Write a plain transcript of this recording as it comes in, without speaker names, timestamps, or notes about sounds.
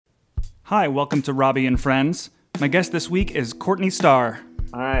Hi, welcome to Robbie and Friends. My guest this week is Courtney Starr.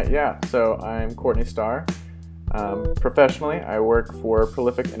 All right, yeah. So I'm Courtney Starr. Professionally, I work for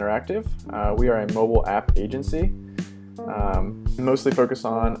Prolific Interactive. We are a mobile app agency, mostly focused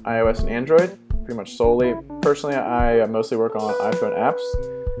on iOS and Android, pretty much solely. Personally, I mostly work on iPhone apps.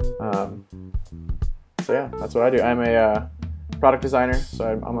 So yeah, that's what I do. I'm a product designer, so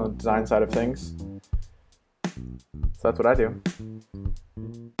I'm on the design side of things. So that's what I do.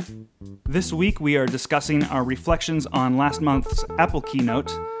 This week we are discussing our reflections on last month's Apple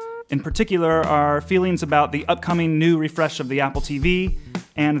Keynote. In particular, our feelings about the upcoming new refresh of the Apple TV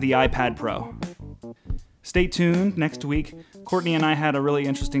and the iPad Pro. Stay tuned. Next week, Courtney and I had a really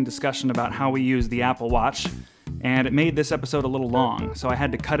interesting discussion about how we use the Apple Watch, and it made this episode a little long, so I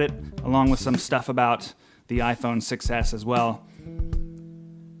had to cut it along with some stuff about the iPhone 6S as well.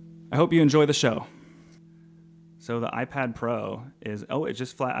 I hope you enjoy the show. So the iPad Pro is, it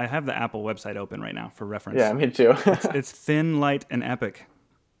just flat. I have the Apple website open right now for reference. Yeah, me too. It's thin, light, and epic.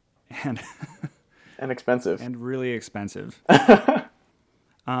 And expensive. And really expensive.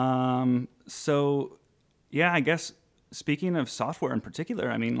 So, yeah, I guess speaking of software in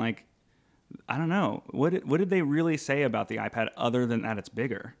particular, I mean, like, I don't know. What did they really say about the iPad other than that it's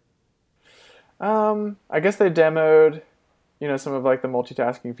bigger? I guess they demoed, some of like the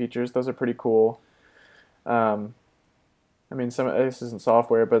multitasking features. Those are pretty cool. I mean, some of this isn't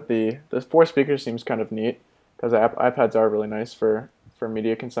software, but the 4 speakers seems kind of neat because iPads are really nice for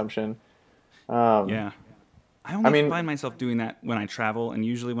media consumption. Yeah. I only find myself doing that when I travel, and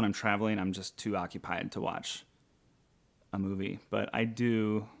usually when I'm traveling, I'm just too occupied to watch a movie. But I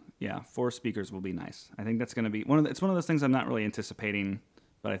do, 4 speakers will be nice. I think that's going to be it's one of those things I'm not really anticipating,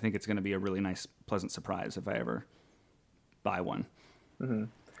 but I think it's going to be a really nice, pleasant surprise if I ever buy one. Mm-hmm.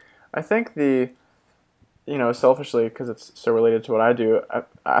 I think selfishly, because it's so related to what I do,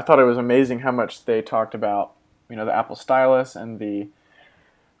 I thought it was amazing how much they talked about, the Apple Stylus and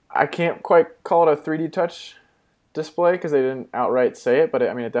I can't quite call it a 3D touch display because they didn't outright say it, but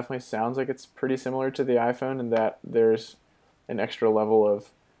it definitely sounds like it's pretty similar to the iPhone in that there's an extra level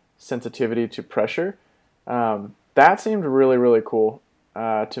of sensitivity to pressure. That seemed really, really cool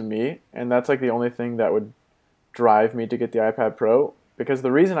to me, and that's like the only thing that would drive me to get the iPad Pro, because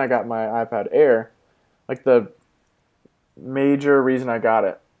the reason I got my iPad Air, like the major reason I got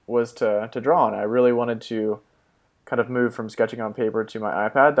it, was to draw on. I really wanted to kind of move from sketching on paper to my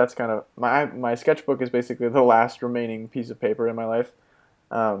iPad. That's kind of my sketchbook is basically the last remaining piece of paper in my life,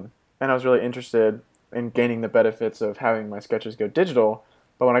 and I was really interested in gaining the benefits of having my sketches go digital.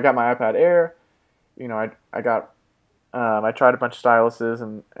 But when I got my iPad Air, I tried a bunch of styluses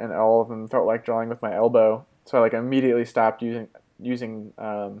and all of them felt like drawing with my elbow, so I immediately stopped using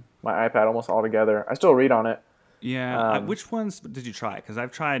my iPad almost altogether. I still read on it. Yeah. Which ones did you try? Because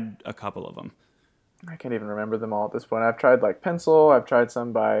I've tried a couple of them. I can't even remember them all at this point. I've tried pencil. I've tried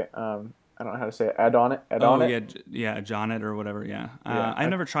some by I don't know how to say it. Adonit. Oh yeah, Adonit or whatever. Yeah. I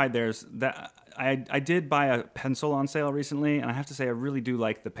never tried theirs. That I did buy a pencil on sale recently, and I have to say I really do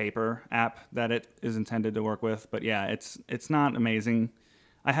like the paper app that it is intended to work with. But yeah, it's not amazing.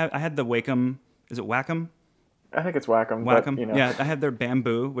 I had the Wacom. Is it Wacom? I think it's Wacom. Wacom. But, Yeah, I had their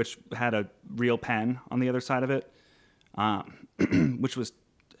Bamboo, which had a real pen on the other side of it, which was,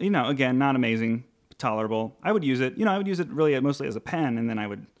 again, not amazing, tolerable. I would use it. I would use it really mostly as a pen, and then I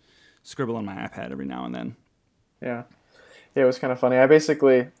would scribble on my iPad every now and then. Yeah, it was kind of funny. I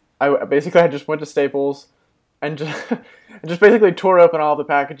basically I just went to Staples and just basically tore open all the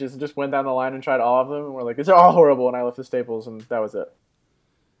packages and just went down the line and tried all of them, and we're like, they're all horrible, and I left the Staples, and that was it.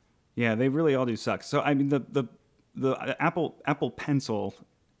 Yeah, they really all do suck. So I mean, the Apple Pencil,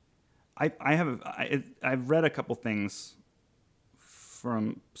 I've read a couple things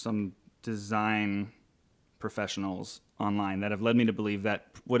from some design professionals online that have led me to believe that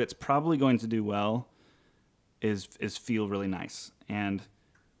what it's probably going to do well is feel really nice. And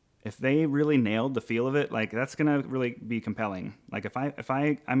if they really nailed the feel of it, that's gonna really be compelling. I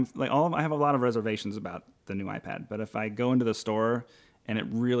have a lot of reservations about the new iPad, but if I go into the store and it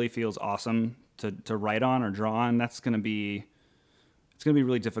really feels awesome to write on or draw on, it's gonna be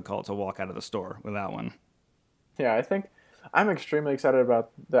really difficult to walk out of the store without one. Yeah, I think I'm extremely excited about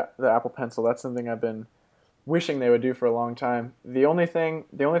the Apple Pencil. That's something I've been wishing they would do for a long time. The only thing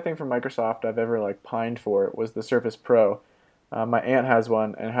from Microsoft I've ever pined for was the Surface Pro. My aunt has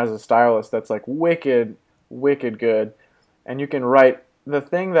one and has a stylus that's wicked good, and you can write. The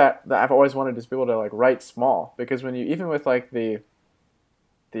thing that I've always wanted is to be able to write small, because when you, even with the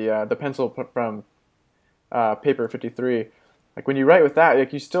pencil from Paper 53, when you write with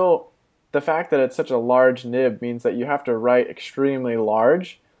that, you still, the fact that it's such a large nib means that you have to write extremely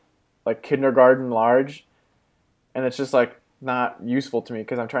large, like kindergarten large, and it's just like not useful to me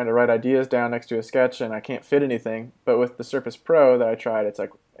because I'm trying to write ideas down next to a sketch and I can't fit anything. But with the Surface Pro that I tried, it's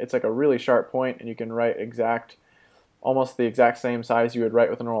like a really sharp point, and you can write almost the exact same size you would write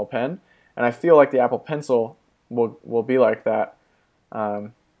with a normal pen. And I feel like the Apple Pencil will be like that,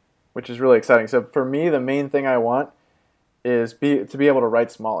 which is really exciting. So for me, the main thing I want is to be able to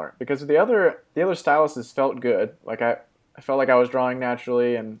write smaller, because the other styluses felt good. Like I felt like I was drawing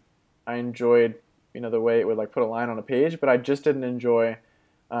naturally, and I enjoyed the way it would like put a line on a page, but I just didn't enjoy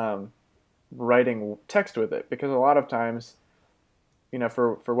writing text with it, because a lot of times,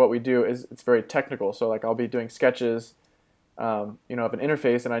 for what we do it's very technical. So like I'll be doing sketches, of an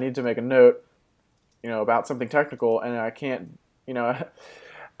interface, and I need to make a note, about something technical, and I can't, I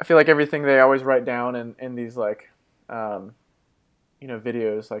feel like everything they always write down in these like,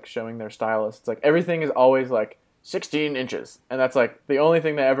 videos like showing their stylus, it's like everything is always like 16 inches, and that's like the only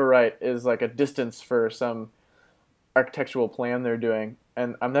thing they ever write is like a distance for some architectural plan they're doing,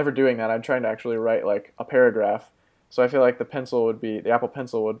 and I'm never doing that. I'm trying to actually write like a paragraph. So I feel like the Apple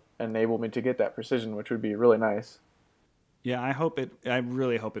Pencil would enable me to get that precision, which would be really nice. Yeah, I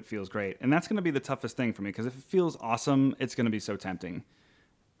really hope it feels great. And that's going to be the toughest thing for me, because if it feels awesome, it's going to be so tempting.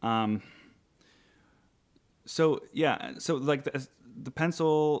 So like the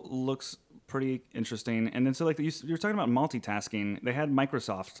pencil looks pretty interesting. And then so like you were talking about multitasking. They had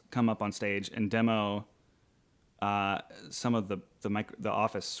Microsoft come up on stage and demo some of the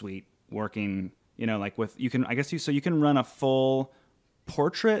Office suite working, like with, you can run a full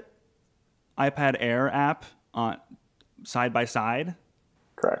portrait iPad Air app on side by side.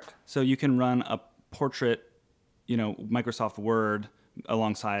 Correct. So you can run a portrait, Microsoft Word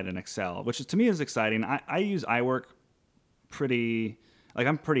alongside an Excel, which to me is exciting. I use iWork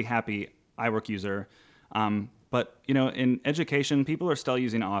I'm pretty happy iWork user. But, in education, people are still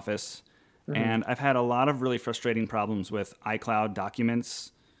using Office. Mm-hmm. And I've had a lot of really frustrating problems with iCloud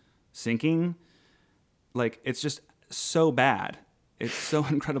documents syncing. Like, it's just so bad. It's so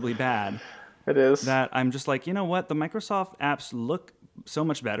incredibly bad. It is. That I'm just like, you know what? The Microsoft apps look so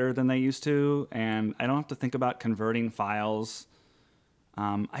much better than they used to, and I don't have to think about converting files.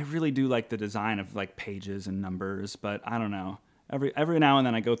 I really do like the design of like pages and numbers, but I don't know. Every now and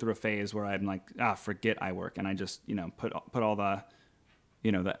then I go through a phase where I'm like, forget iWork, and I just put all the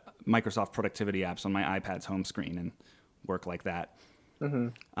the Microsoft productivity apps on my iPad's home screen and work like that.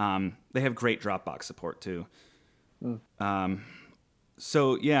 Mm-hmm. They have great Dropbox support too.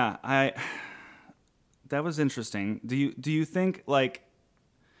 So yeah, that was interesting. Do you think like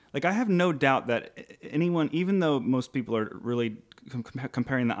I have no doubt that anyone, even though most people are really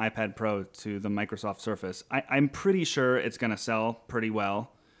comparing the iPad Pro to the Microsoft Surface, I'm pretty sure it's going to sell pretty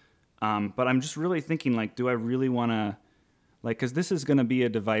well. But I'm just really thinking, like, do I really want to, like, because this is going to be a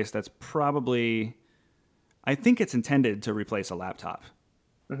device that's probably, I think it's intended to replace a laptop.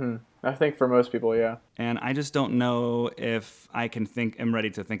 Mm-hmm. I think for most people, yeah. And I just don't know if I'm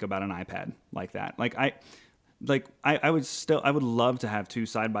ready to think about an iPad like that. I would love to have two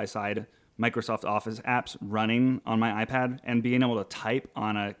side-by-side Microsoft Office apps running on my iPad and being able to type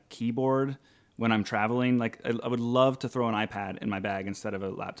on a keyboard when I'm traveling. Like, I would love to throw an iPad in my bag instead of a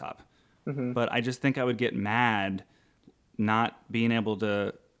laptop. Mm-hmm. But I just think I would get mad not being able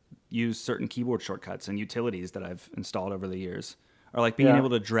to use certain keyboard shortcuts and utilities that I've installed over the years. Or like being able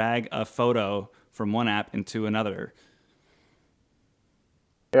to drag a photo from one app into another.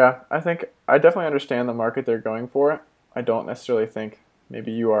 Yeah, I think I definitely understand the market they're going for. I don't necessarily think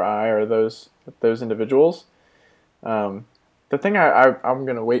maybe you or I are those individuals. The thing I'm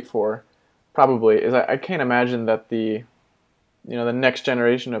going to wait for probably is I can't imagine that the next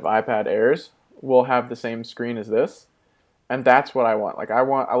generation of iPad Airs will have the same screen as this, and that's what I want. Like I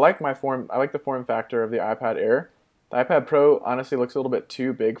like the form factor of the iPad Air. The iPad Pro honestly looks a little bit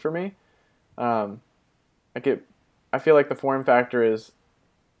too big for me. I feel like the form factor it's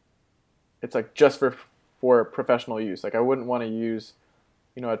like just for professional use. Like I wouldn't want to use,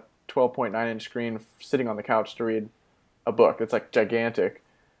 a 12.9-inch screen sitting on the couch to read a book. It's like gigantic,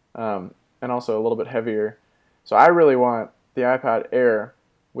 and also a little bit heavier. So I really want the iPad Air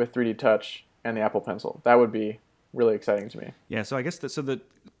with 3D Touch and the Apple Pencil. That would be really exciting to me. Yeah. So I guess the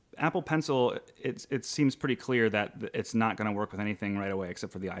Apple Pencil, it seems pretty clear that it's not going to work with anything right away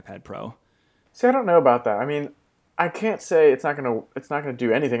except for the iPad Pro. See, I don't know about that. I mean, I can't say it's not gonna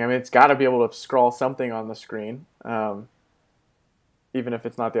do anything. I mean, it's got to be able to scroll something on the screen, even if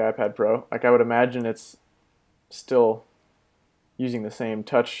it's not the iPad Pro. Like I would imagine it's still using the same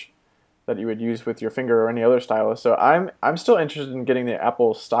touch that you would use with your finger or any other stylus. So I'm still interested in getting the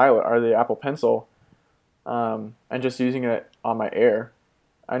Apple Stylus or the Apple Pencil, and just using it on my Air.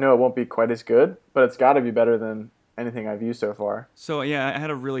 I know it won't be quite as good, but it's got to be better than anything I've used so far. So yeah, I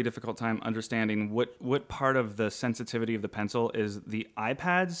had a really difficult time understanding what part of the sensitivity of the pencil is the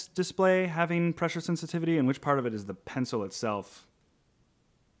iPad's display having pressure sensitivity, and which part of it is the pencil itself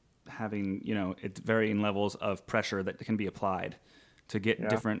having, its varying levels of pressure that can be applied to get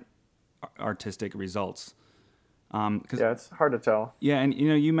different artistic results. Yeah, it's hard to tell. Yeah, and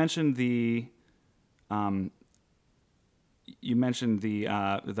you mentioned the the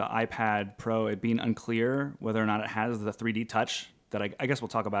iPad Pro, it being unclear whether or not it has the 3D touch. That I guess we'll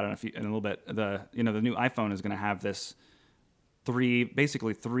talk about in a little bit. The new iPhone is going to have this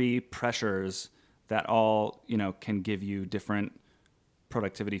basically three pressures that all can give you different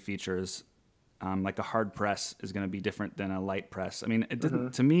productivity features. Like a hard press is going to be different than a light press. I mean, it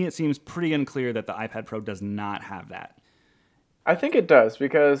doesn't. To me, it seems pretty unclear that the iPad Pro does not have that. I think it does,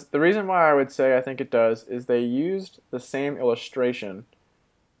 because the reason why I would say I think it does is they used the same illustration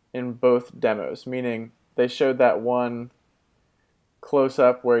in both demos, meaning they showed that one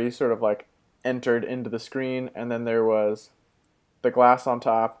close-up where you sort of like entered into the screen, and then there was the glass on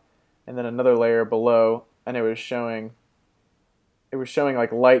top, and then another layer below, and it was showing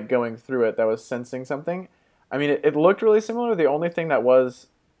like light going through it that was sensing something. I mean, it looked really similar. The only thing that was,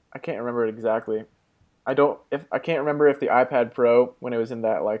 I can't remember it exactly. I can't remember if the iPad Pro, when it was in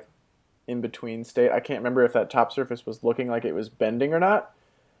that like in between state, I can't remember if that top surface was looking like it was bending or not.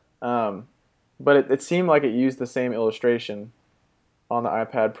 But it seemed like it used the same illustration on the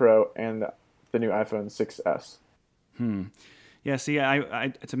iPad Pro and the new iPhone 6s. Yeah. See,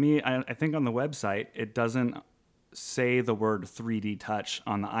 to me, I think on the website it doesn't say the word 3D touch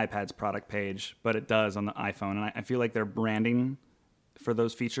on the iPad's product page, but it does on the iPhone, and I feel like their branding for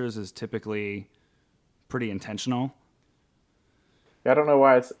those features is typically pretty intentional. Yeah, I don't know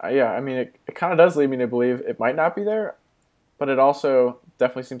why it's... Yeah, I mean, it kind of does lead me to believe it might not be there, but it also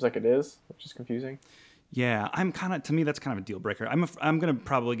definitely seems like it is, which is confusing. Yeah, to me, that's kind of a deal breaker. I'm going to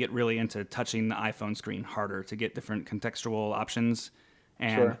probably get really into touching the iPhone screen harder to get different contextual options.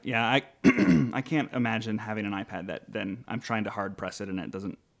 And Sure. yeah, I can't imagine having an iPad that then I'm trying to hard press it and it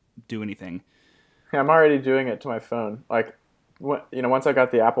doesn't do anything. Yeah, I'm already doing it to my phone. Like, once I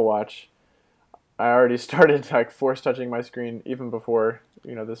got the Apple Watch, I already started like force touching my screen even before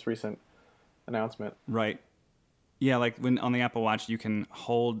this recent announcement. Right. Yeah, like when on the Apple Watch you can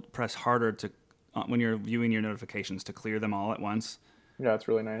press harder to when you're viewing your notifications to clear them all at once. Yeah, it's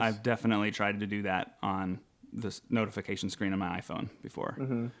really nice. I've definitely tried to do that on this notification screen on my iPhone before.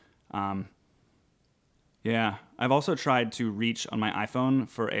 Yeah, I've also tried to reach on my iPhone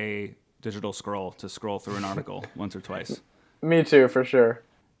for a digital scroll to scroll through an article once or twice. Me too, for sure.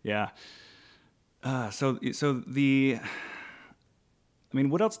 Yeah. I mean,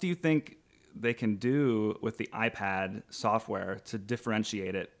 what else do you think they can do with the iPad software to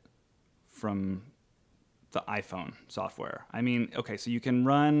differentiate it from the iPhone software? I mean, okay, so you can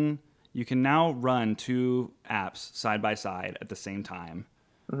now run two apps side by side at the same time.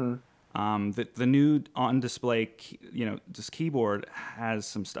 The new on-display, this keyboard has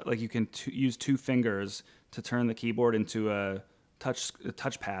some stuff like you can use two fingers to turn the keyboard into a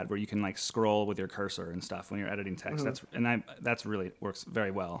touchpad where you can like scroll with your cursor and stuff when you're editing text. That's really works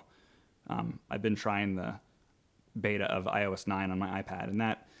very well. I've been trying the beta of iOS 9 on my iPad, and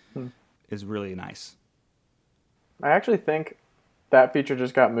that is really nice. I actually think that feature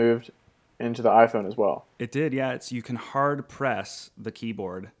just got moved into the iPhone as well. It did, yeah. You can hard press the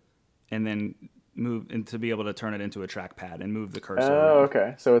keyboard and then move and to be able to turn it into a trackpad and move the cursor around.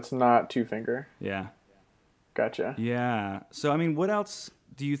 Okay. So it's not two finger. Yeah. Gotcha. Yeah. So, I mean, what else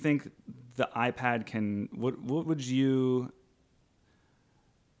do you think the iPad can... What would you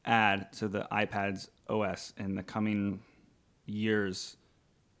add to the iPad's OS in the coming years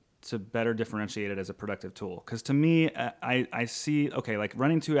to better differentiate it as a productive tool? Because to me, I see... Okay, like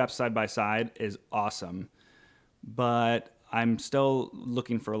running two apps side by side is awesome, but I'm still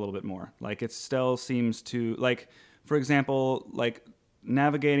looking for a little bit more. Like, it still seems to... Like, for example, like...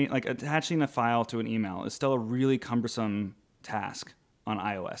 navigating, like attaching a file to an email is still a really cumbersome task on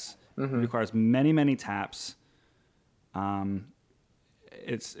iOS. It requires many, many taps.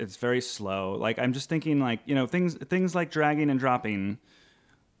 It's very slow. Like I'm just thinking like, things like dragging and dropping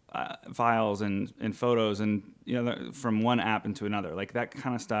files and photos and, from one app into another, like that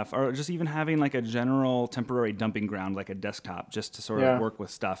kind of stuff. Or just even having like a general temporary dumping ground, like a desktop, just to sort of work with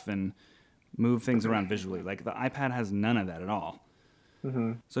stuff and move things around visually. Like the iPad has none of that at all.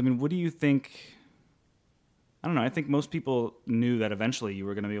 So, I mean, what do you think? I don't know. I think most people knew that eventually you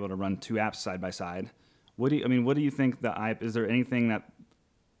were going to be able to run two apps side by side. What do you think is there anything that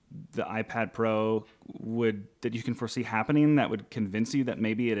the iPad Pro that you can foresee happening that would convince you that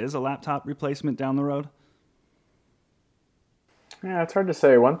maybe it is a laptop replacement down the road? Yeah, it's hard to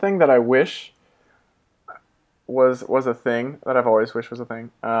say. One thing that I wish was a thing that I've always wished was a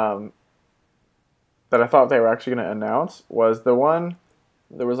thing that I thought they were actually going to announce was there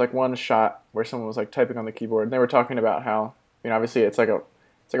was like one shot where someone was like typing on the keyboard and they were talking about how, obviously it's like a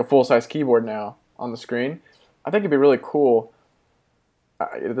full-size keyboard now on the screen. I think it'd be really cool.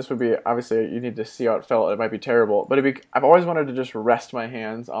 This would be, obviously you need to see how it felt. It might be terrible, but I've always wanted to just rest my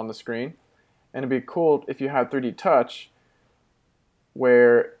hands on the screen, and it'd be cool if you had 3D touch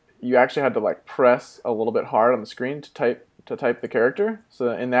where you actually had to like press a little bit hard on the screen to type the character.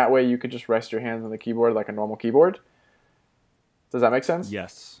 So in that way you could just rest your hands on the keyboard like a normal keyboard. Does that make sense?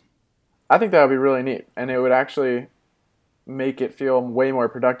 Yes. I think that would be really neat, and it would actually make it feel way more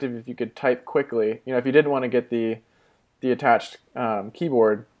productive if you could type quickly. If you didn't want to get the attached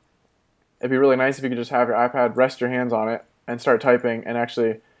keyboard, it'd be really nice if you could just have your iPad, rest your hands on it, and start typing, and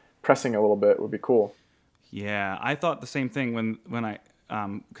actually pressing a little bit would be cool. Yeah, I thought the same thing when I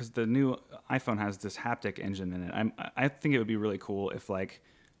because the new iPhone has this haptic engine in it. I think it would be really cool if like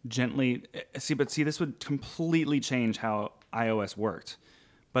gently see this would completely change how iOS worked.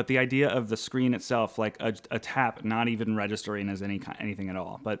 But the idea of the screen itself, like a tap, not even registering as anything at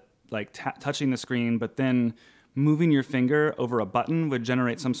all, but like touching the screen, but then moving your finger over a button would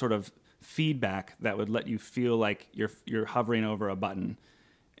generate some sort of feedback that would let you feel like you're hovering over a button,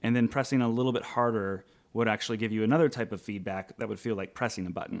 and then pressing a little bit harder would actually give you another type of feedback that would feel like pressing a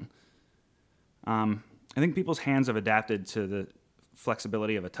button. I think people's hands have adapted to the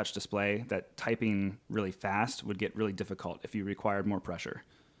flexibility of a touch display that typing really fast would get really difficult if you required more pressure.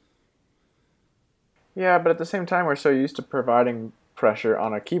 Yeah, but at the same time, we're so used to providing pressure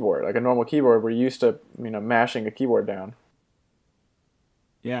on a keyboard. Like a normal keyboard, we're used to, mashing a keyboard down.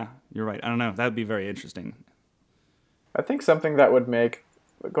 Yeah, you're right. I don't know. That would be very interesting. I think something that would make,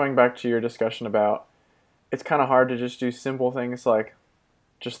 going back to your discussion about, it's kind of hard to just do simple things like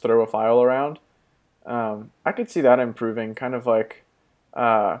just throw a file around. I could see that improving, kind of like,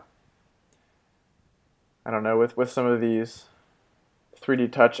 I don't know, with some of these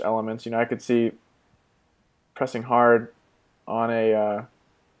 3D touch elements. I could see pressing hard on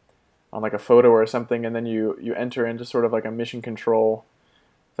on like a photo or something, and then you enter into sort of like a mission control.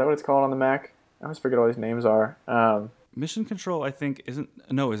 Is that what it's called on the Mac? I always forget all these names are. Mission control, I think, is it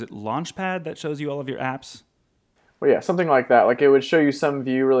Launchpad that shows you all of your apps? Well, yeah, something like that. Like it would show you some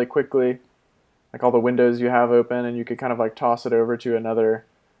view really quickly, like all the windows you have open, and you could kind of like toss it over to another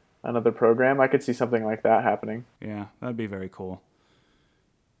program. I could see something like that happening. Yeah, that'd be very cool.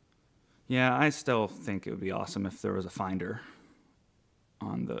 Yeah, I still think it would be awesome if there was a Finder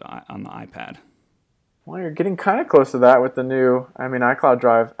on the iPad. Well, you're getting kind of close to that with the new, iCloud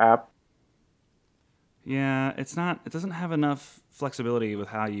Drive app. Yeah, it doesn't have enough flexibility with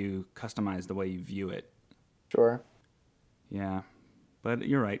how you customize the way you view it. Sure. Yeah, but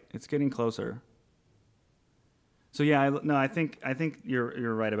you're right. It's getting closer. So yeah, I think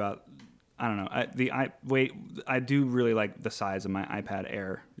you're right about. I don't know. I do really like the size of my iPad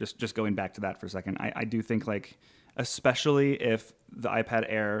Air. Just going back to that for a second, I do think like, especially if the iPad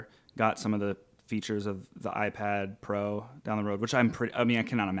Air got some of the features of the iPad Pro down the road, which I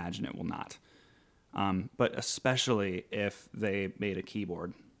cannot imagine it will not. But especially if they made a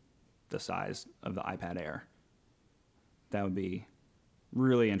keyboard the size of the iPad Air, that would be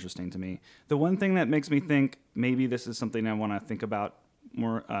really interesting to me. The one thing that makes me think maybe this is something I want to think about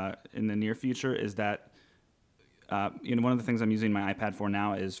more in the near future is that one of the things I'm using my iPad for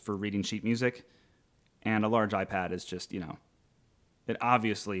now is for reading sheet music, and a large iPad is just it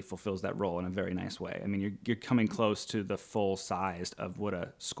obviously fulfills that role in a very nice way. I mean, you're coming close to the full size of what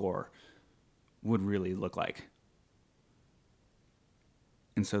a score would really look like,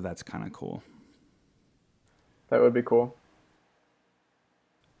 and so that's kind of cool. That would be cool.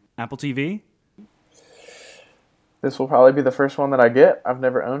 Apple TV? This will probably be the first one that I get. I've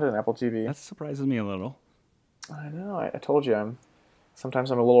never owned an Apple TV. That surprises me a little. I know. I told you sometimes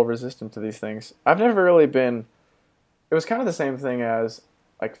I'm a little resistant to these things. I've never really been. It was kind of the same thing as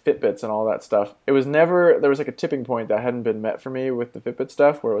like Fitbits and all that stuff. There was like a tipping point that hadn't been met for me with the Fitbit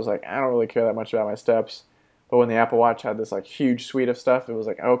stuff, where it was like, I don't really care that much about my steps. But when the Apple Watch had this like huge suite of stuff, it was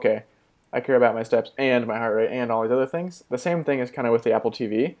like, okay, I care about my steps and my heart rate and all these other things. The same thing is kind of with the Apple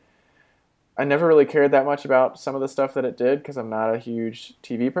TV. I never really cared that much about some of the stuff that it did because I'm not a huge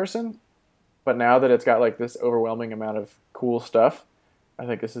TV person. But now that it's got like this overwhelming amount of cool stuff, I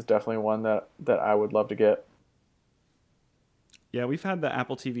think this is definitely one that I would love to get. Yeah, we've had the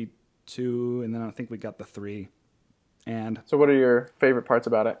Apple TV 2, and then I think we got the 3. And so what are your favorite parts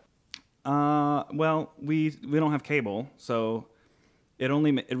about it? Well, we don't have cable, so it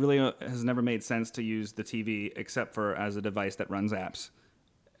really has never made sense to use the TV except for as a device that runs apps.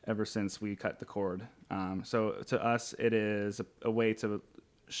 Ever since we cut the cord, so to us, it is a way to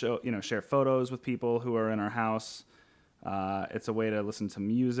share photos with people who are in our house. It's a way to listen to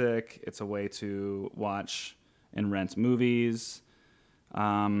music. It's a way to watch and rent movies.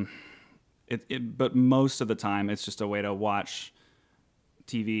 But most of the time, it's just a way to watch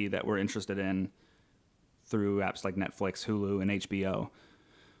TV that we're interested in through apps like Netflix, Hulu, and HBO.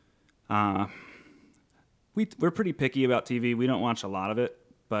 We're pretty picky about TV. We don't watch a lot of it,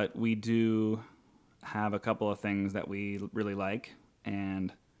 but we do have a couple of things that we really like,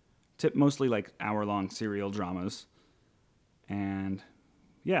 and mostly like hour-long serial dramas. And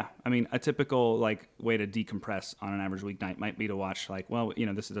yeah, I mean, a typical like way to decompress on an average weeknight might be to watch like, well,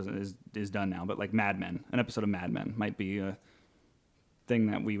 this is done now, but like Mad Men, an episode of Mad Men might be a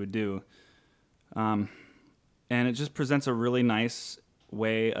thing that we would do. And it just presents a really nice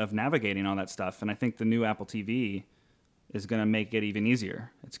way of navigating all that stuff. And I think the new Apple TV is going to make it even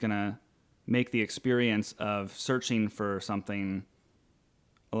easier. It's going to make the experience of searching for something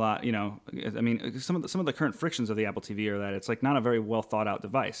a lot, I mean, some of the current frictions of the Apple TV are that it's like not a very well thought out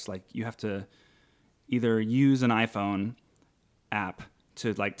device. Like you have to either use an iPhone app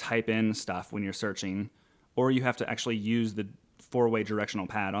to like type in stuff when you're searching, or you have to actually use the 4-way directional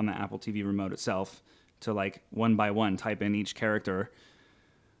pad on the Apple TV remote itself to like one by one type in each character.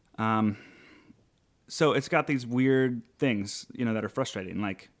 So it's got these weird things, that are frustrating.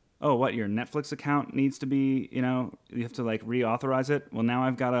 Like, oh, what, your Netflix account needs to be, you have to like reauthorize it. Well, now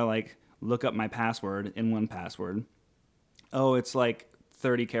I've got to like look up my password in 1Password. Oh, it's like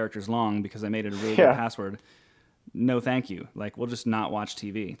 30 characters long because I made it a really good password. No, thank you. Like, we'll just not watch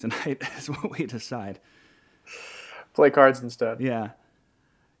TV tonight is what we decide. Play cards instead. Yeah.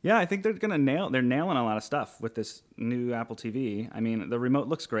 Yeah, I think they're nailing a lot of stuff with this new Apple TV. I mean, the remote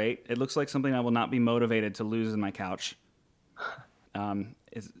looks great. It looks like something I will not be motivated to lose in my couch.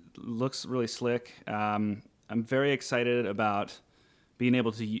 It looks really slick. I'm very excited about being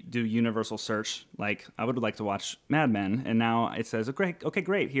able to do universal search. Like, I would like to watch Mad Men, and now it says, okay,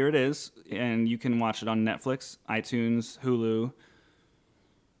 great, here it is, and you can watch it on Netflix, iTunes, Hulu,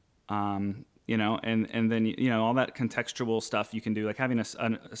 and then, all that contextual stuff you can do, like having a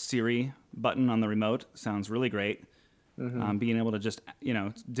Siri button on the remote sounds really great. Mm-hmm. Being able to just,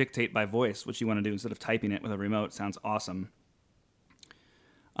 dictate by voice what you want to do instead of typing it with a remote sounds awesome.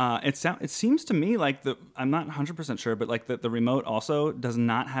 It seems to me like I'm not 100% sure, but like the remote also does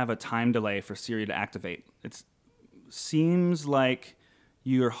not have a time delay for Siri to activate. It seems like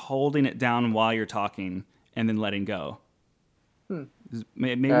you're holding it down while you're talking and then letting go.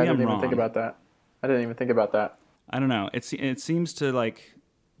 Maybe I'm wrong. I didn't even think about that. I don't know. It seems to like,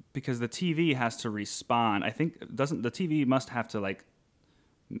 because the TV has to respond. I think the TV must have to like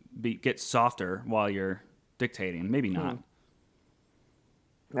get softer while you're dictating. Maybe not.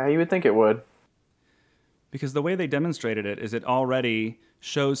 Yeah, you would think it would. Because the way they demonstrated it is it already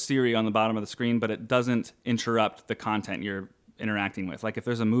shows Siri on the bottom of the screen, but it doesn't interrupt the content you're interacting with. Like if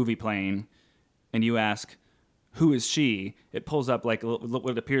there's a movie playing and you ask, who is she? It pulls up like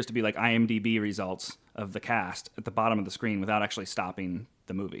what appears to be like IMDb results of the cast at the bottom of the screen without actually stopping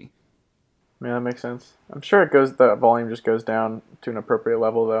the movie. Yeah, that makes sense. I'm sure the volume just goes down to an appropriate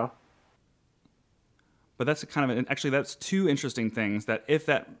level though. But that's that's two interesting things. That if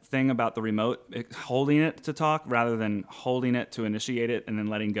that thing about the remote, holding it to talk rather than holding it to initiate it and then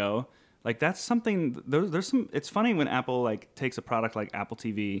letting go, like that's something. There's some. It's funny when Apple like takes a product like Apple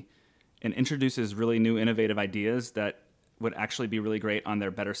TV and introduces really new, innovative ideas that would actually be really great on their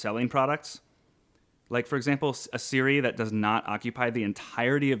better selling products. Like for example, a Siri that does not occupy the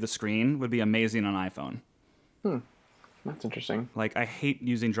entirety of the screen would be amazing on iPhone. That's interesting. Like, I hate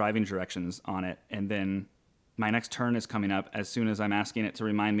using driving directions on it, and then my next turn is coming up as soon as I'm asking it to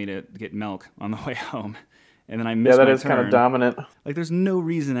remind me to get milk on the way home. And then I miss my turn. Yeah, that is kind of dominant. Like, there's no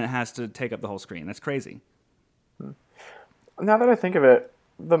reason it has to take up the whole screen. That's crazy. Now that I think of it,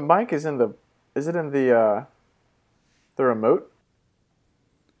 the mic is in the remote?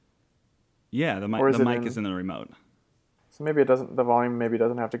 Yeah, the mic is in the remote. So maybe the volume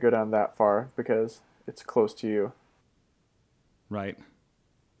doesn't have to go down that far because it's close to you. Right.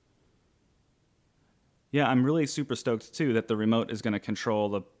 Yeah, I'm really super stoked too that the remote is going to control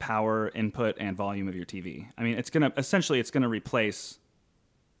the power input and volume of your TV. I mean, it's going to replace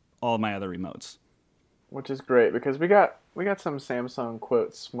all my other remotes. Which is great because we got some Samsung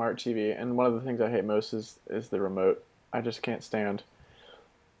quote smart TV, and one of the things I hate most is the remote. I just can't stand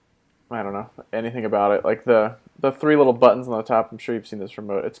I don't know anything about it. Like the three little buttons on the top. I'm sure you've seen this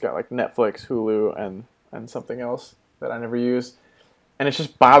remote. It's got like Netflix, Hulu, and something else that I never use. And it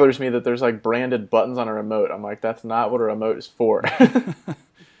just bothers me that there's like branded buttons on a remote. I'm like, that's not what a remote is for.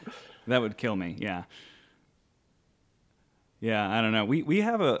 That would kill me. Yeah. Yeah, I don't know. We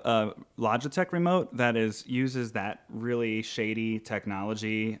have a Logitech remote that uses that really shady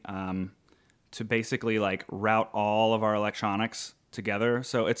technology to basically like route all of our electronics together.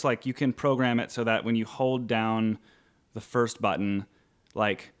 So it's like you can program it so that when you hold down the first button,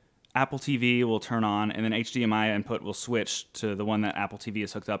 like Apple TV will turn on, and then HDMI input will switch to the one that Apple TV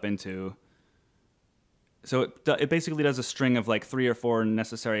is hooked up into. So it basically does a string of like 3 or 4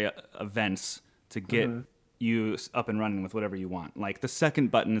 necessary events to get you up and running with whatever you want. Like the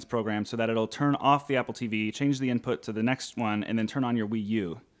second button is programmed so that it'll turn off the Apple TV, change the input to the next one, and then turn on your Wii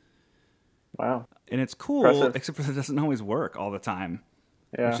U. Wow. And it's cool, Impressive. except for it doesn't always work all the time,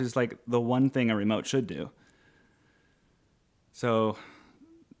 Yeah. which is like the one thing a remote should do. So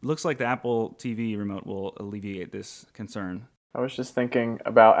looks like the Apple TV remote will alleviate this concern. I was just thinking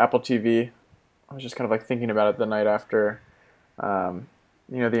about Apple TV. I was just kind of like thinking about it the night after,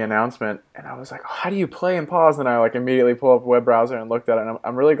 the announcement, and I was like, oh, how do you play and pause? And I like immediately pull up a web browser and looked at it. And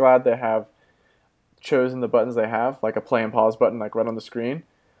I'm really glad they have chosen the buttons they have, like a play and pause button, like right on the screen.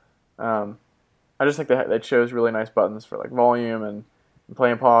 I just think they chose really nice buttons for like volume and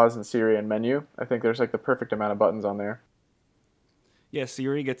play and pause and Siri and menu. I think there's like the perfect amount of buttons on there. Yeah,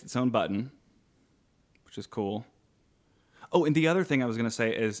 Siri gets its own button, which is cool. Oh, and the other thing I was going to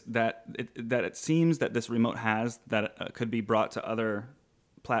say is that it seems that this remote has that could be brought to other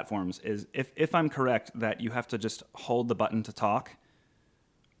platforms is, if I'm correct, that you have to just hold the button to talk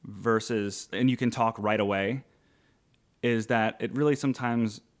and you can talk right away, is that it really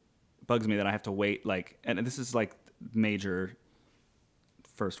sometimes bugs me that I have to wait, like, and this is like major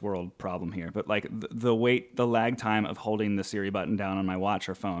first world problem here, but like the lag time of holding the Siri button down on my watch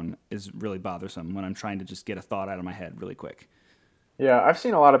or phone is really bothersome when I'm trying to just get a thought out of my head really quick. Yeah, I've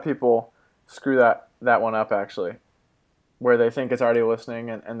seen a lot of people screw that one up actually, where they think it's already listening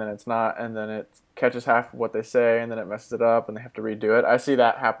and then it's not, and then it catches half of what they say and then it messes it up and they have to redo it. I see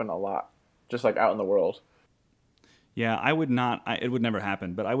that happen a lot, just like out in the world. Yeah, I would not. It would never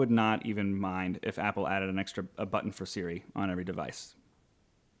happen, but I would not even mind if Apple added a button for Siri on every device.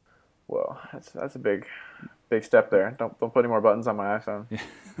 Whoa, that's a big step there. Don't put any more buttons on my iPhone. Yeah.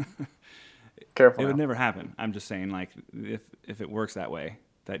 Careful. It now. would never happen. I'm just saying, like, if it works that way,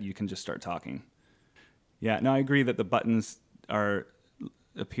 that you can just start talking. Yeah, no, I agree that the buttons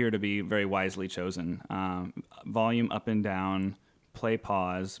appear to be very wisely chosen. Volume up and down, play,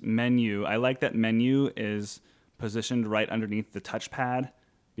 pause, menu. I like that menu is positioned right underneath the touchpad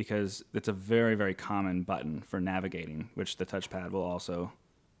because it's a very, very common button for navigating, which the touchpad will also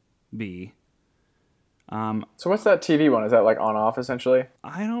be. So what's that TV one? Is that like on off essentially?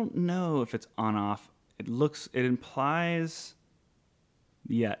 I don't know if it's on off. It implies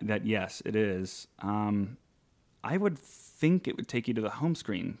that yes, it is. I would think it would take you to the home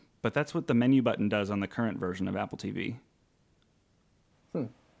screen, but that's what the menu button does on the current version of Apple TV.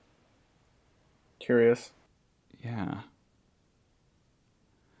 Curious. Yeah.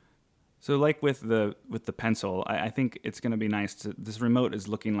 So like with the pencil, I think it's going to be nice this remote is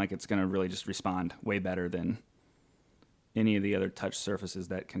looking like it's going to really just respond way better than any of the other touch surfaces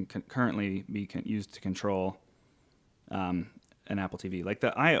that can currently be used to control an Apple TV. Like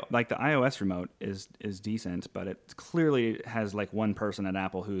the iOS remote is decent, but it clearly has like one person at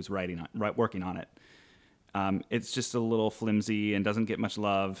Apple who's working on it. It's just a little flimsy and doesn't get much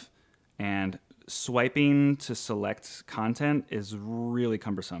love, and swiping to select content is really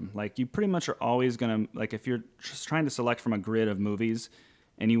cumbersome. Like you pretty much are always going to, like if you're just trying to select from a grid of movies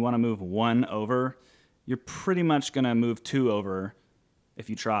and you want to move one over, you're pretty much going to move 2 over if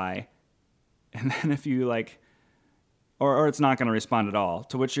you try. And then if you like, or it's not going to respond at all,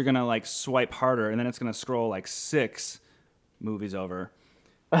 to which you're going to like swipe harder and then it's going to scroll like 6 movies over.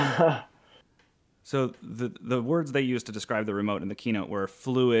 So the words they used to describe the remote in the keynote were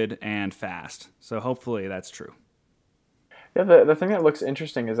fluid and fast. So hopefully that's true. Yeah, the thing that looks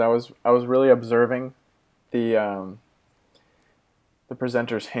interesting is I was really observing the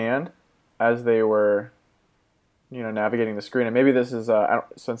presenter's hand as they were, navigating the screen. And maybe this is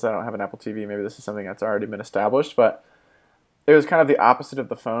since I don't have an Apple TV, maybe this is something that's already been established. But it was kind of the opposite of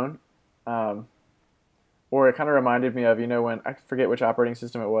the phone, or it kind of reminded me of when I forget which operating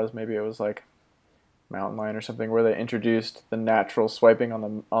system it was. Maybe it was like Mountain Lion or something, where they introduced the natural swiping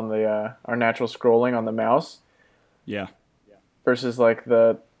or natural scrolling on the mouse. Yeah. Versus like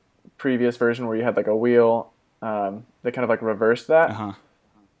the previous version where you had like a wheel. They kind of like reversed that. Uh-huh.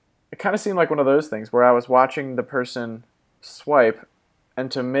 it kind of seemed like one of those things where I was watching the person swipe,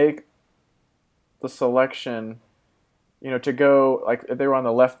 and to make the selection, to go, like if they were on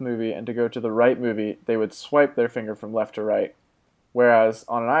the left movie and to go to the right movie, they would swipe their finger from left to right. Whereas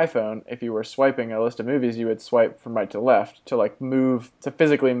on an iPhone, if you were swiping a list of movies, you would swipe from right to left to like move, to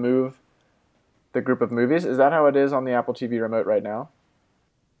physically move the group of movies. Is that how it is on the Apple TV remote right now?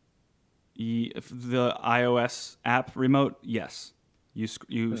 The iOS app remote, yes.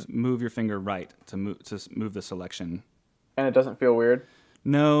 You move your finger right to move the selection. And it doesn't feel weird?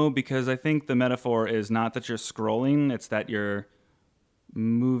 No, because I think the metaphor is not that you're scrolling, it's that you're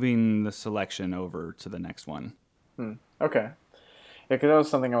moving the selection over to the next one. Okay. Yeah, because that was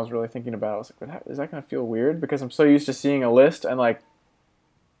something I was really thinking about. I was like, is that going to feel weird? Because I'm so used to seeing a list and like,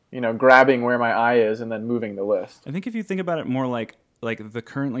 grabbing where my eye is and then moving the list. I think if you think about it more like the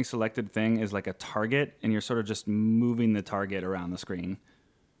currently selected thing is like a target, and you're sort of just moving the target around the screen.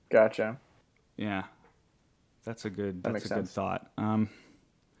 Gotcha. Yeah, that's a good thought.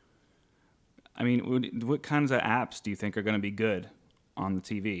 I mean, what kinds of apps do you think are going to be good on the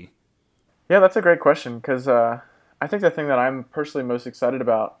TV? Yeah, that's a great question, because I think the thing that I'm personally most excited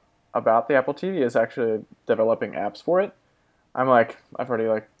about the Apple TV is actually developing apps for it. I've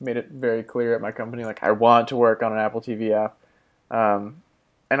already made it very clear at my company, I want to work on an Apple TV app.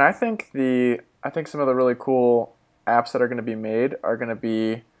 And I think some of the really cool apps that are going to be made are going to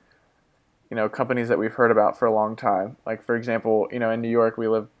be, companies that we've heard about for a long time. Like, for example, in New York, we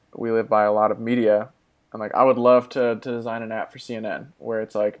live by a lot of media. And I would love to design an app for CNN where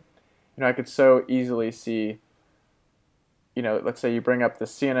it's I could so easily see, let's say you bring up the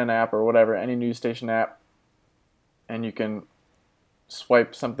CNN app or whatever, any news station app, and you can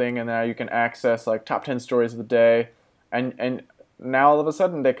swipe something, and now you can access top 10 stories of the day. And now all of a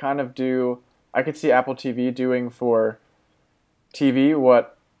sudden they kind of do, I could see Apple TV doing for TV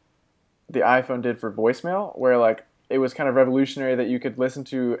what the iPhone did for voicemail, where it was kind of revolutionary that you could listen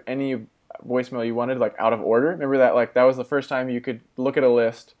to any voicemail you wanted out of order. Remember that that was the first time you could look at a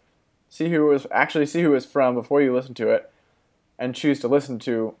list, see who it was from before you listened to it, and choose to listen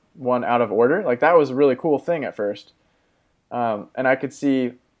to one out of order. That was a really cool thing at first. And I could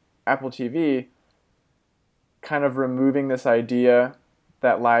see Apple TV kind of removing this idea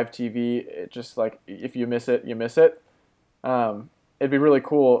that live TV, it just if you miss it, you miss it. It'd be really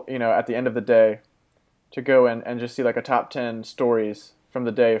cool, at the end of the day to go and just see a top 10 stories from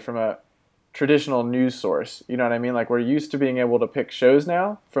the day from a traditional news source. You know what I mean? We're used to being able to pick shows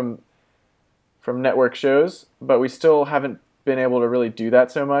now from network shows, but we still haven't been able to really do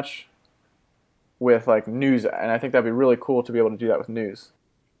that so much with news. And I think that'd be really cool to be able to do that with news.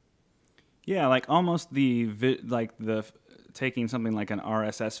 Yeah, almost the taking something like an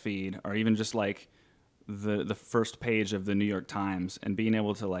RSS feed, or even just the first page of the New York Times, and being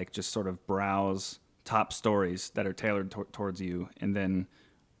able to just sort of browse top stories that are tailored towards you, and then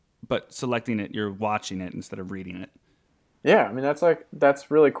but selecting it, you're watching it instead of reading it. Yeah, I mean that's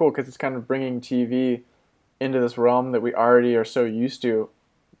really cool, because it's kind of bringing TV into this realm that we already are so used to,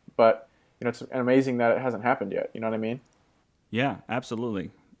 but it's amazing that it hasn't happened yet. You know what I mean? Yeah,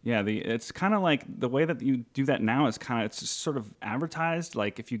 absolutely. Yeah, it's kind of the way that you do that now is it's just sort of advertised.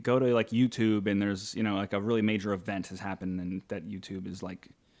 If you go to YouTube and there's a really major event has happened and that YouTube is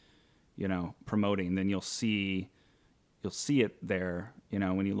promoting, then you'll see it there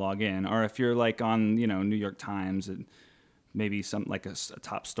when you log in. Or if you're on New York Times, and maybe some a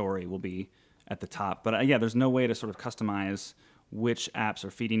top story will be at the top. But yeah, there's no way to sort of customize which apps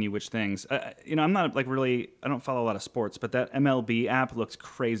are feeding you which things. I'm not really, I don't follow a lot of sports, but that MLB app looks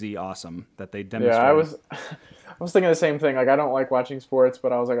crazy awesome that they demonstrated. Yeah, I was thinking the same thing. I don't like watching sports,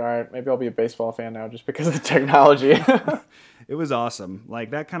 but I was all right, maybe I'll be a baseball fan now just because of the technology. It was awesome.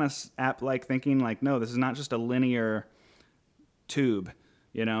 That kind of app thinking no, this is not just a linear tube,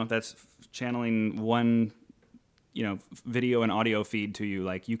 that's channeling one video and audio feed to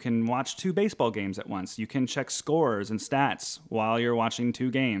you. You can watch 2 baseball games at once. You can check scores and stats while you're watching 2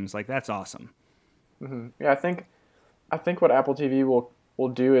 games. That's awesome. Mm-hmm. Yeah, I think what Apple TV will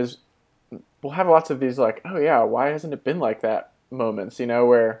do is we'll have lots of these oh yeah, why hasn't it been like that moments,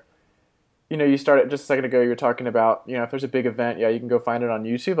 where you started just a second ago, you were talking about, if there's a big event, yeah, you can go find it on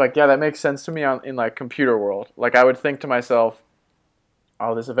YouTube. Yeah, that makes sense to me in computer world. I would think to myself,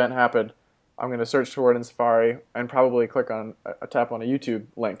 oh, this event happened, I'm going to search for it in Safari and probably tap on a YouTube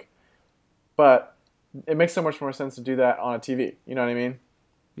link. But it makes so much more sense to do that on a TV. You know what I mean?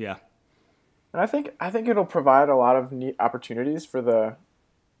 Yeah. And I think it'll provide a lot of neat opportunities for the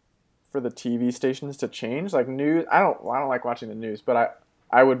TV stations to change. News, I don't like watching the news, but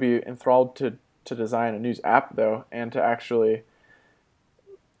I would be enthralled to design a news app though, and to actually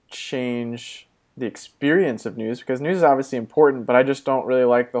change the experience of news, because news is obviously important, but I just don't really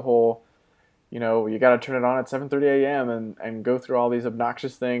like the whole, you got to turn it on at 7:30 a.m. and go through all these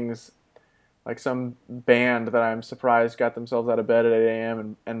obnoxious things, like some band that I'm surprised got themselves out of bed at 8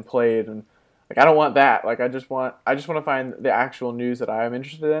 a.m. and played, and like I don't want that. Like I just want to find the actual news that I'm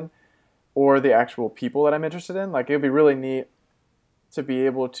interested in, or the actual people that I'm interested in. Like it'd be really neat to be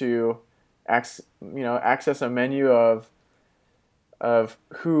able to access a menu of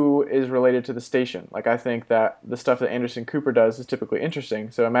who is related to the station. Like I think that the stuff that Anderson Cooper does is typically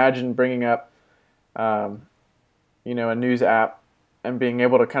interesting. So imagine bringing up, a news app and being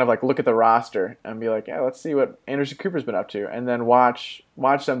able to kind of like look at the roster and be like, yeah, let's see what Anderson Cooper's been up to, and then watch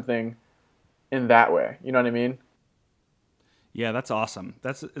something in that way. You know what I mean? Yeah, that's awesome.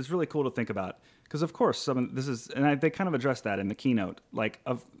 It's really cool to think about, because of course they kind of addressed that in the keynote.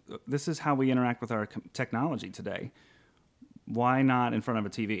 This is how we interact with our technology today. Why not in front of a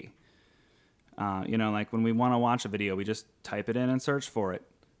TV? Like when we want to watch a video, we just type it in and search for it,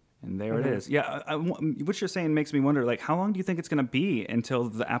 and there it is. Yeah, what you're saying makes me wonder, like, how long do you think it's going to be until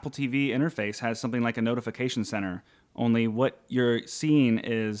the Apple TV interface has something like a notification center? Only what you're seeing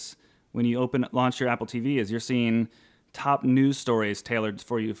is, when you launch your Apple TV, is you're seeing top news stories tailored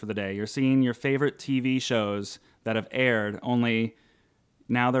for you for the day. You're seeing your favorite TV shows that have aired, only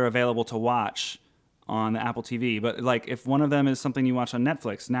now they're available to watch on the Apple TV. But like if one of them is something you watch on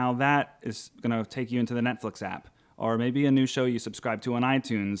Netflix, now that is going to take you into the Netflix app. Or maybe a new show you subscribe to on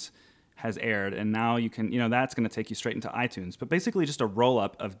iTunes has aired, and now you can, that's going to take you straight into iTunes. But basically just a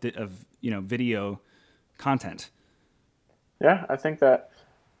roll-up of video content. Yeah, I think that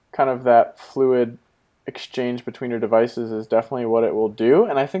kind of that fluid exchange between your devices is definitely what it will do.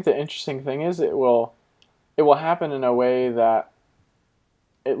 And I think the interesting thing is it will happen in a way that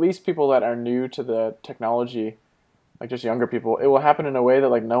at least people that are new to the technology, like just younger people, it will happen in a way that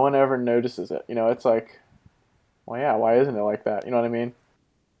like no one ever notices it. It's like, well, yeah, why isn't it like that? You know what I mean?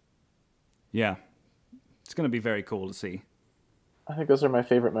 Yeah. It's going to be very cool to see. I think those are my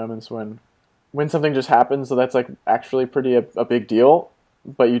favorite moments when something just happens, so that's like actually pretty a big deal,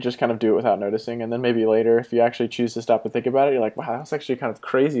 but you just kind of do it without noticing. And then maybe later, if you actually choose to stop and think about it, you're like, wow, that's actually kind of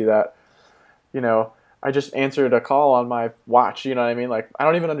crazy that, I just answered a call on my watch. You know what I mean? Like, I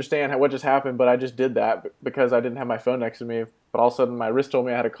don't even understand what just happened, but I just did that because I didn't have my phone next to me. But all of a sudden, my wrist told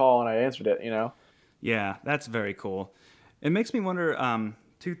me I had a call, and I answered it. Yeah, that's very cool. It makes me wonder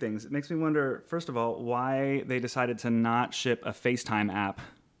two things. It makes me wonder, first of all, why they decided to not ship a FaceTime app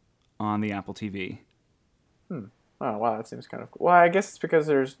on the Apple TV. Oh, wow, that seems kind of cool. Well, I guess it's because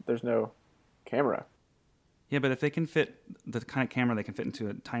there's no camera. Yeah, but if they can fit the kind of camera they can fit into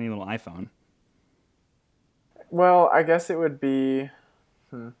a tiny little iPhone. Well, I guess it would be...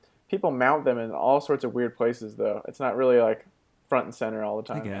 People mount them in all sorts of weird places, though. It's not really like front and center all the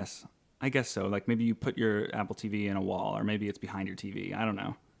time. I guess so. Like maybe you put your Apple TV in a wall, or maybe it's behind your TV. I don't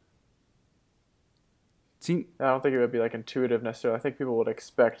know. I don't think it would be like intuitive necessarily. I think people would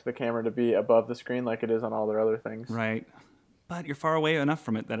expect the camera to be above the screen like it is on all their other things. Right. But you're far away enough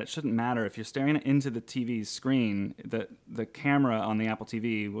from it that it shouldn't matter. If you're staring into the TV's screen, the camera on the Apple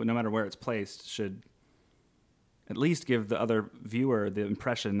TV, no matter where it's placed, should at least give the other viewer the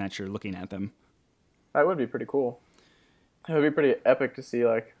impression that you're looking at them. That would be pretty cool. It would be pretty epic to see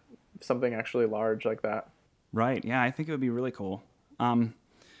like something actually large like that. Right. Yeah, I think it would be really cool.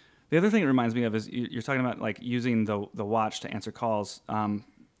 The other thing it reminds me of is you're talking about like using the watch to answer calls.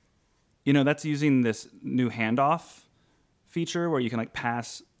 That's using this new handoff feature where you can like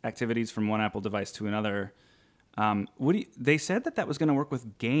pass activities from one Apple device to another. They said that was going to work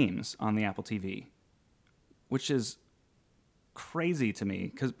with games on the Apple TV, which is crazy to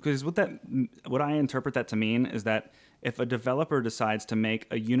me, because what I interpret that to mean is that if a developer decides to make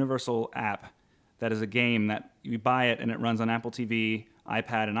a universal app that is a game that you buy it and it runs on Apple TV,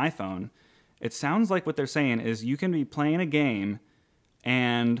 iPad, and iPhone, it sounds like what they're saying is you can be playing a game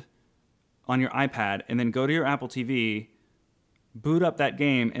and on your iPad and then go to your Apple TV, boot up that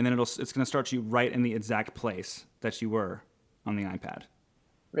game, and then it's going to start you right in the exact place that you were on the iPad.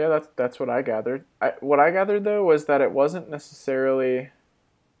 Yeah, that's what I gathered. What I gathered, though, was that it wasn't necessarily...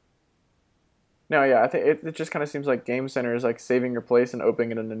 No, yeah, I think it just kind of seems like Game Center is like saving your place and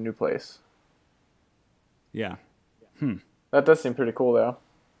opening it in a new place. Yeah. That does seem pretty cool, though.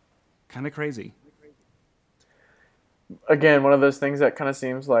 Kind of crazy. Again, one of those things that kind of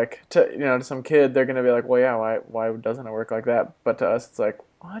seems like, to some kid, they're going to be like, well, yeah, why doesn't it work like that? But to us, it's like,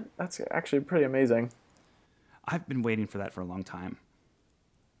 what? That's actually pretty amazing. I've been waiting for that for a long time.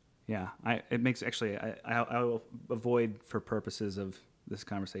 Yeah, I will avoid, for purposes of this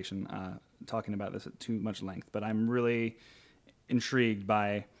conversation, talking about this at too much length, but I'm really intrigued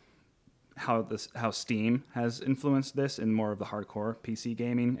by how Steam has influenced this in more of the hardcore PC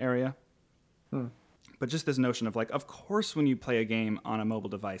gaming area. But just this notion of like, of course, when you play a game on a mobile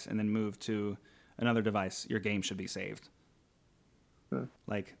device and then move to another device, your game should be saved.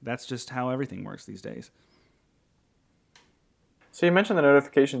 Like, that's just how everything works these days. So you mentioned the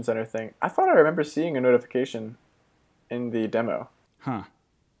notification center thing. I thought I remember seeing a notification in the demo. Huh.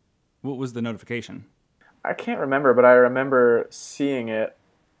 What was the notification? I can't remember, but I remember seeing it.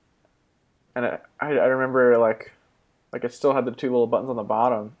 And I remember, like it still had the two little buttons on the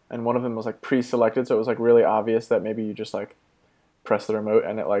bottom, and one of them was, like, pre-selected, so it was, like, really obvious that maybe you just, like, press the remote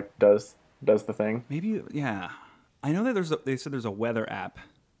and it, like, does the thing. Maybe, yeah. I know that they said there's a weather app.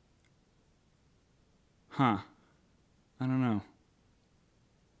 Huh. I don't know.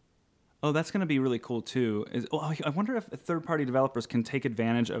 Oh, that's going to be really cool, too. I wonder if third-party developers can take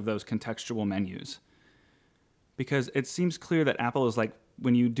advantage of those contextual menus. Because it seems clear that Apple is like,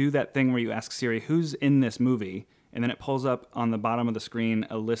 when you do that thing where you ask Siri, who's in this movie? And then it pulls up on the bottom of the screen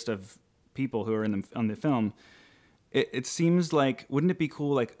a list of people who are on the film. It seems like, wouldn't it be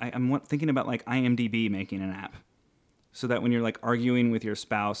cool? Like, I'm thinking about like IMDb making an app, so that when you're like arguing with your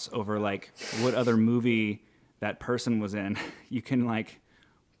spouse over like what other movie that person was in, you can like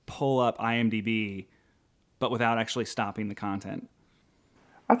pull up IMDb, but without actually stopping the content.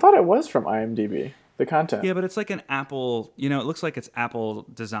 I thought it was from IMDb, the content. Yeah, but it's like an Apple. It looks like it's Apple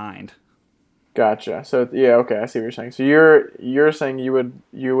designed. Gotcha. So yeah, okay, I see what you're saying. So you're saying you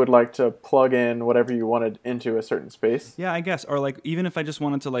would like to plug in whatever you wanted into a certain space? Yeah, I guess. Or like even if I just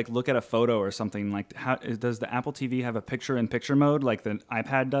wanted to like look at a photo or something, like does the Apple TV have a picture-in-picture mode like the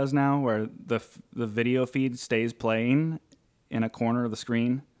iPad does now, where the video feed stays playing in a corner of the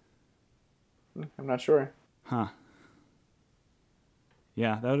screen? I'm not sure. Huh.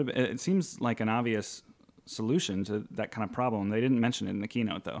 Yeah, it seems like an obvious solution to that kind of problem. They didn't mention it in the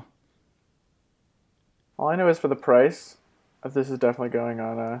keynote though. All I know is for the price, this is definitely going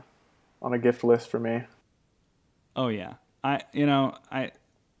on a gift list for me. Oh yeah,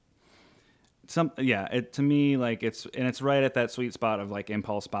 to me, like it's right at that sweet spot of like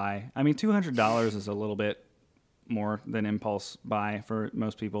impulse buy. I mean, $200 is a little bit more than impulse buy for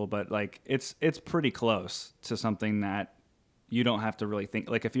most people, but like it's pretty close to something that you don't have to really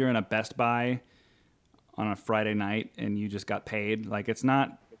think. Like if you're in a Best Buy on a Friday night and you just got paid, like it's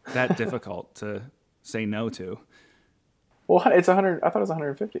not that difficult to say no to. Well, it's 100. I thought it was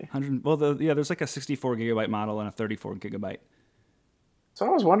 150. 100. Well, there's like a 64 gigabyte model and a 34 gigabyte. So I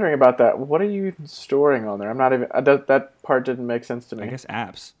was wondering about that. What are you storing on there? I'm not even. That part didn't make sense to me. I guess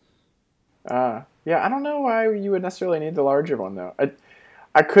apps. Yeah, I don't know why you would necessarily need the larger one though.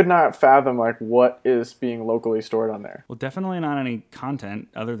 I could not fathom like what is being locally stored on there. Well, definitely not any content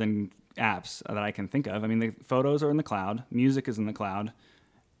other than apps that I can think of. I mean, the photos are in the cloud. Music is in the cloud.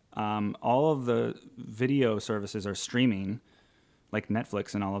 All of the video services are streaming, like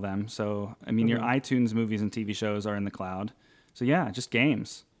Netflix and all of them. So, I mean, your iTunes movies and TV shows are in the cloud. So, yeah, just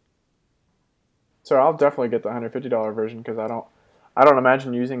games. So I'll definitely get the $150 version because I don't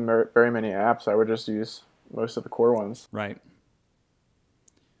imagine using very many apps. I would just use most of the core ones. Right.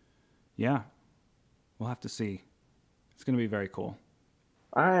 Yeah. We'll have to see. It's going to be very cool.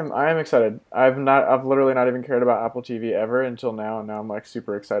 I am excited. I've literally not even cared about Apple TV ever until now, and now I'm like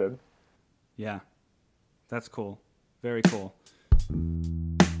super excited. Yeah. That's cool. Very cool.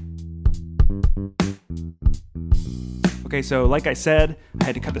 Okay, so like I said, I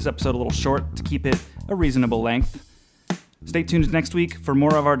had to cut this episode a little short to keep it a reasonable length. Stay tuned next week for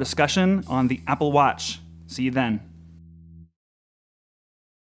more of our discussion on the Apple Watch. See you then.